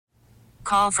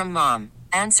call from mom.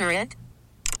 Answer it.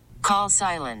 Call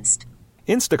silenced.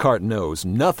 Instacart knows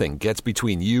nothing gets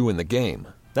between you and the game.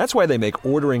 That's why they make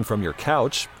ordering from your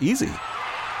couch easy.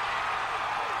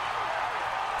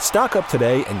 Stock up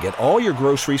today and get all your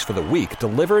groceries for the week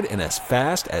delivered in as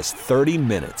fast as 30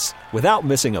 minutes without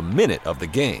missing a minute of the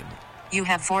game. You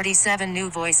have 47 new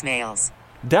voicemails.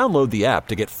 Download the app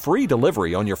to get free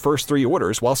delivery on your first 3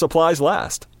 orders while supplies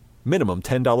last. Minimum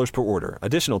 $10 per order.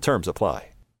 Additional terms apply.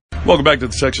 Welcome back to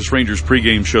the Texas Rangers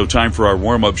pregame show. Time for our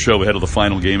warm-up show ahead of the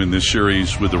final game in this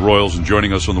series with the Royals. And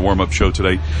joining us on the warm-up show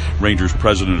today, Rangers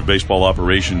President of Baseball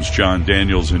Operations, Jon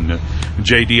Daniels. And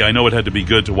JD, I know it had to be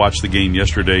good to watch the game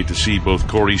yesterday to see both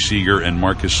Corey Seager and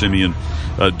Marcus Semien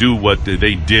do what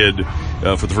they did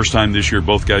for the first time this year.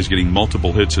 Both guys getting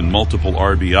multiple hits and multiple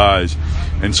RBIs,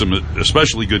 and some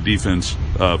especially good defense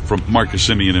from Marcus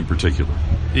Semien in particular.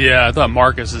 Yeah, I thought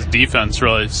Marcus's defense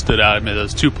really stood out. I mean,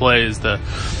 those 2 plays, the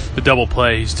double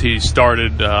play he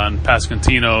started on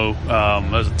Pasquantino, that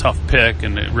was a tough pick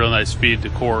and a real nice feed to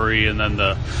Corey, and then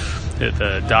the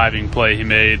diving play he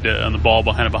made on the ball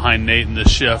behind Nate in the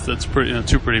shift. That's pretty,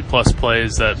 2 pretty plus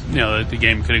plays that the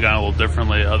game could have gone a little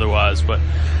differently otherwise. But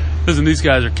listen, these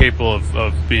guys are capable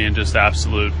of being just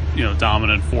absolute,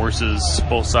 dominant forces,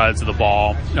 both sides of the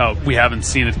ball. We haven't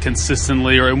seen it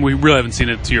consistently, and we really haven't seen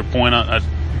it, to your point, at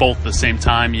both at the same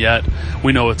time yet.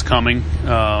 We know it's coming.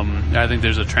 I think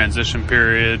there's a transition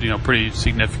period, pretty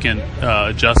significant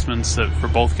adjustments for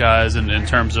both guys in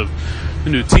terms of the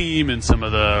new team and some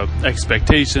of the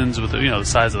expectations with the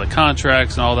size of the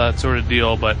contracts and all that sort of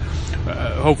deal. But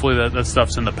hopefully that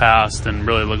stuff's in the past, and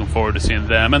really looking forward to seeing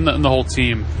them and the whole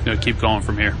team keep going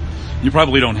from here. You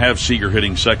probably don't have Seager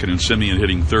hitting second and Semien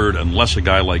hitting third unless a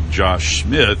guy like Josh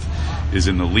Smith is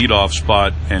in the leadoff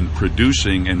spot and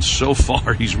producing, and so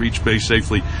far he's reached base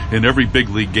safely in every big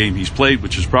league game he's played,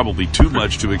 which is probably too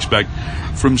much to expect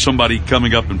from somebody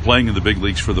coming up and playing in the big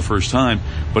leagues for the first time,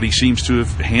 but he seems to have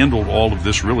handled all of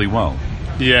this really well.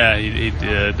 Yeah, he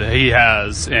did. He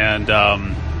has, and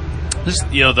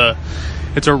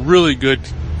it's a really good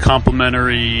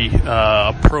complementary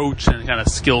approach and kind of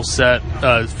skill set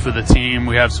for the team.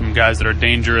 We have some guys that are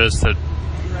dangerous that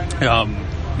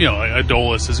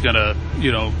Adolis is going to,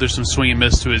 there's some swing and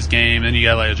miss to his game. And you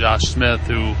got like a Josh Smith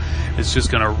who is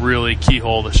just going to really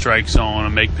keyhole the strike zone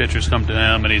and make pitchers come to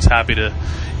him. And he's happy to,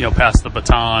 pass the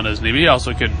baton as needed. He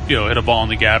also could, hit a ball in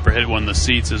the gap or hit one in the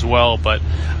seats as well. But,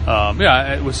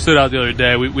 it was stood out the other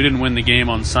day. We didn't win the game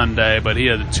on Sunday, but he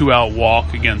had a 2-out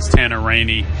walk against Tanner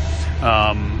Rainey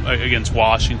against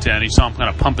Washington. He saw him kind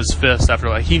of pump his fist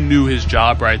after, he knew his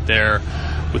job right there.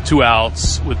 With 2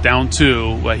 outs, with down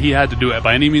 2, he had to do it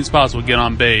by any means possible, get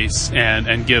on base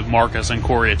and give Marcus and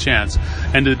Corey a chance.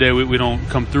 End of the day, we don't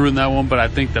come through in that one, but I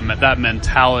think that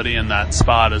mentality in that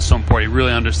spot is so important. He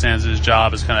really understands his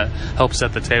job, is kind of help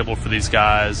set the table for these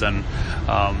guys. And,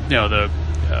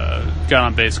 got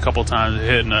on base a couple times,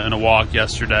 hit in a walk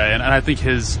yesterday. And I think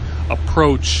his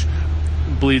approach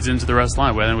bleeds into the rest of the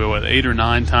line. I think we had 8 or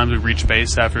 9 times we reached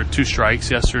base after 2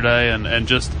 strikes yesterday, and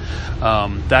just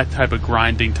that type of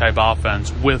grinding type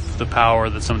offense with the power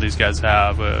that some of these guys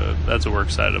have, that's what we're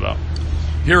excited about.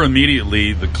 Here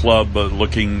immediately, the club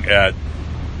looking at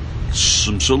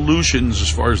some solutions as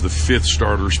far as the 5th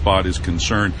starter spot is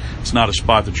concerned. It's not a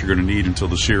spot that you're going to need until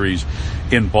the series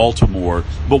in Baltimore,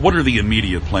 but what are the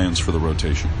immediate plans for the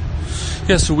rotation?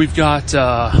 Yeah, so we've got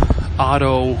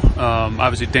Otto,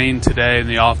 obviously Dane today and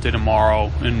the off day tomorrow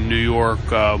in New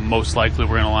York. Most likely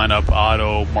we're going to line up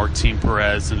Otto, Martin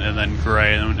Perez, and then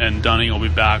Gray, and Dunning will be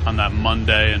back on that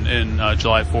Monday in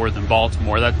July 4th in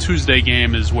Baltimore. That Tuesday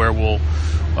game is where we'll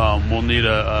need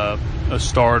a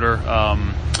starter.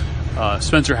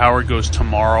 Spencer Howard goes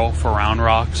tomorrow for Round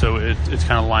Rock, so it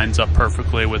kind of lines up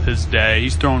perfectly with his day.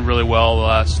 He's thrown really well the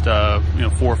last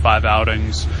 4 or 5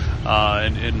 outings,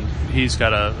 and he's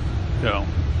got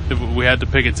if we had to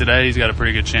pick it today, he's got a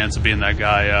pretty good chance of being that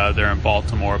guy there in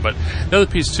Baltimore. But the other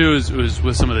piece too is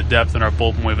with some of the depth in our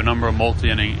bullpen. We have a number of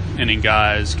multi-inning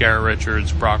guys: Garrett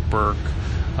Richards, Brock Burke,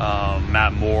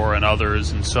 Matt Moore, and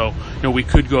others. And so we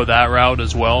could go that route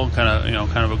as well, kind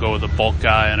of go with a bulk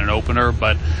guy and an opener.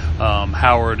 But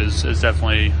Howard has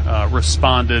definitely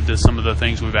responded to some of the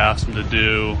things we've asked him to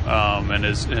do, and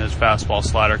his fastball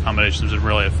slider combinations have been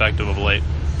really effective of late.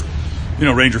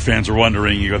 Ranger fans are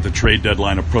wondering, you got the trade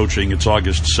deadline approaching. It's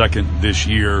August 2nd this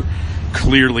year.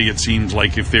 Clearly, it seems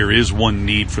like if there is one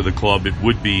need for the club, it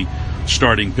would be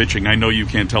starting pitching. I know you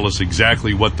can't tell us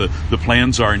exactly what the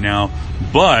plans are now,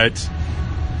 but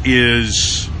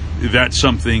is that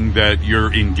something that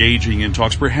you're engaging in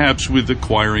talks, perhaps with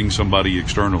acquiring somebody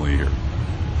externally here?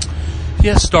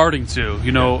 Yeah, starting to.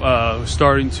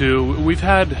 We've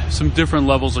had some different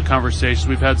levels of conversations.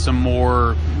 We've had some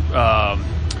more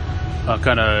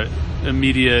kind of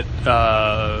immediate,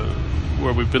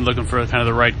 where we've been looking for kind of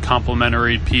the right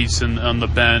complementary piece on the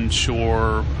bench,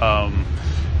 or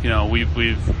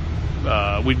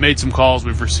we've made some calls,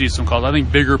 we've received some calls. I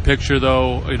think bigger picture,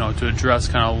 though, to address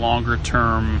kind of longer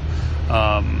term,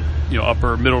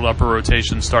 middle to upper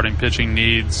rotation starting pitching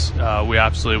needs. We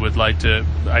absolutely would like to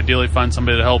ideally find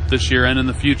somebody to help this year and in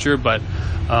the future, but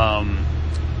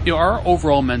our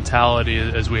overall mentality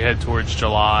as we head towards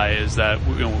July is that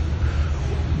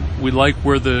we like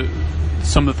where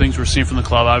some of the things we're seeing from the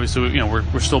club. Obviously,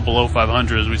 we're still below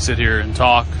 500 as we sit here and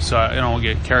talk, so I don't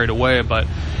get carried away. But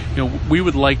we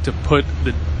would like to put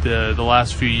the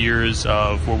last few years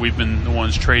of where we've been the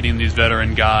ones trading these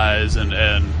veteran guys, and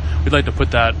we'd like to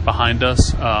put that behind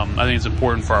us. I think it's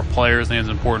important for our players. I think it's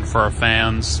important for our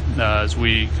fans as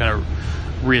we kind of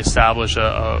reestablish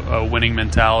a winning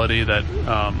mentality that,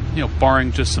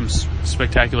 barring just some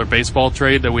spectacular baseball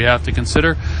trade that we have to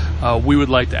consider, we would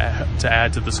like to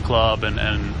add to this club and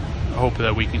hope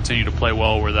that we continue to play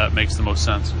well where that makes the most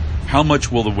sense. How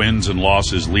much will the wins and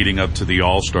losses leading up to the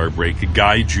All-Star break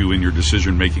guide you in your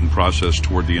decision-making process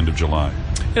toward the end of July?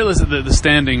 Hey, listen, the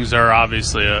standings are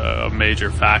obviously a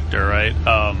major factor, right?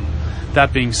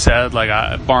 That being said,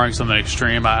 barring something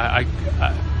extreme, I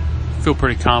feel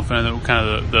pretty confident that kind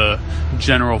of the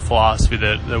general philosophy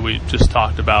that we just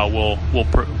talked about will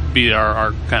be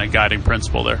our kind of guiding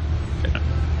principle there.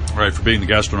 All right, for being the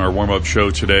guest on our warm-up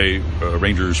show today,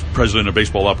 Rangers President of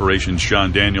Baseball Operations,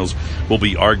 Jon Daniels, will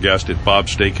be our guest at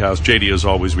Bob's Steakhouse. JD, as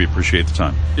always, we appreciate the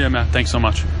time. Yeah, man. Thanks so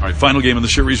much. All right, final game in the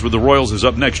series with the Royals is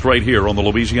up next right here on the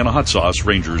Louisiana Hot Sauce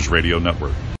Rangers Radio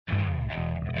Network.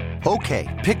 Okay,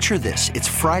 picture this. It's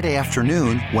Friday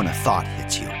afternoon when a thought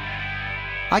hits you.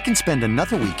 I can spend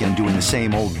another weekend doing the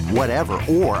same old whatever,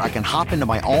 or I can hop into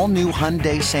my all-new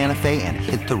Hyundai Santa Fe and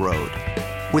hit the road.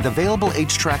 With available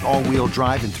H-Track all-wheel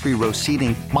drive and 3-row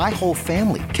seating, my whole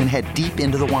family can head deep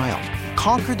into the wild.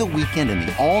 Conquer the weekend in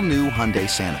the all-new Hyundai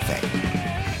Santa Fe.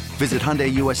 Visit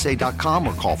HyundaiUSA.com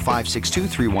or call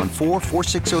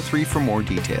 562-314-4603 for more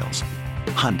details.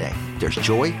 Hyundai, there's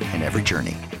joy in every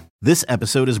journey. This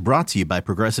episode is brought to you by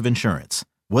Progressive Insurance.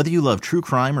 Whether you love true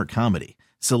crime or comedy,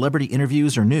 celebrity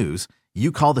interviews or news,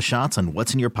 you call the shots on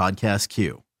what's in your podcast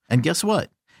queue. And guess what?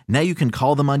 Now you can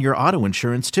call them on your auto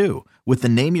insurance too with the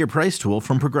Name Your Price tool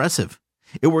from Progressive.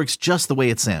 It works just the way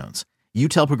it sounds. You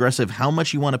tell Progressive how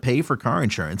much you want to pay for car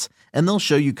insurance, and they'll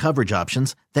show you coverage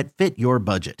options that fit your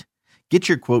budget. Get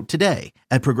your quote today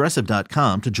at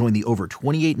Progressive.com to join the over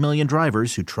 28 million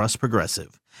drivers who trust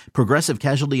Progressive. Progressive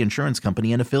Casualty Insurance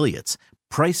Company and Affiliates.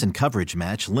 Price and coverage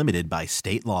match limited by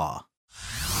state law.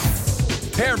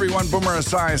 Hey everyone, Boomer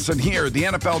Esiason here. The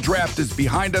NFL Draft is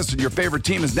behind us and your favorite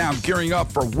team is now gearing up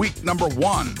for week number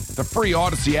 1. The free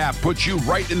Odyssey app puts you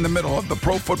right in the middle of the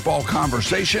pro football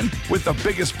conversation with the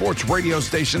biggest sports radio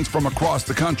stations from across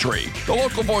the country. The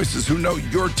local voices who know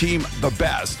your team the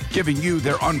best, giving you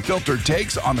their unfiltered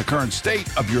takes on the current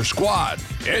state of your squad.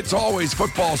 It's always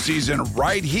football season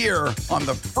right here on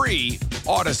the free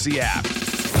Odyssey app.